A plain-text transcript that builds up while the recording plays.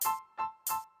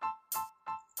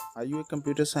Are you a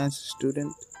computer science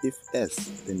student? If yes,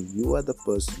 then you are the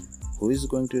person who is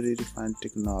going to redefine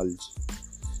technology.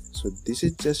 So this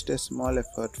is just a small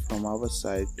effort from our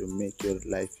side to make your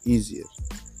life easier.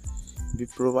 We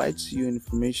provide you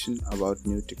information about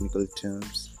new technical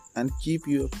terms and keep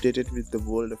you updated with the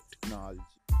world of technology.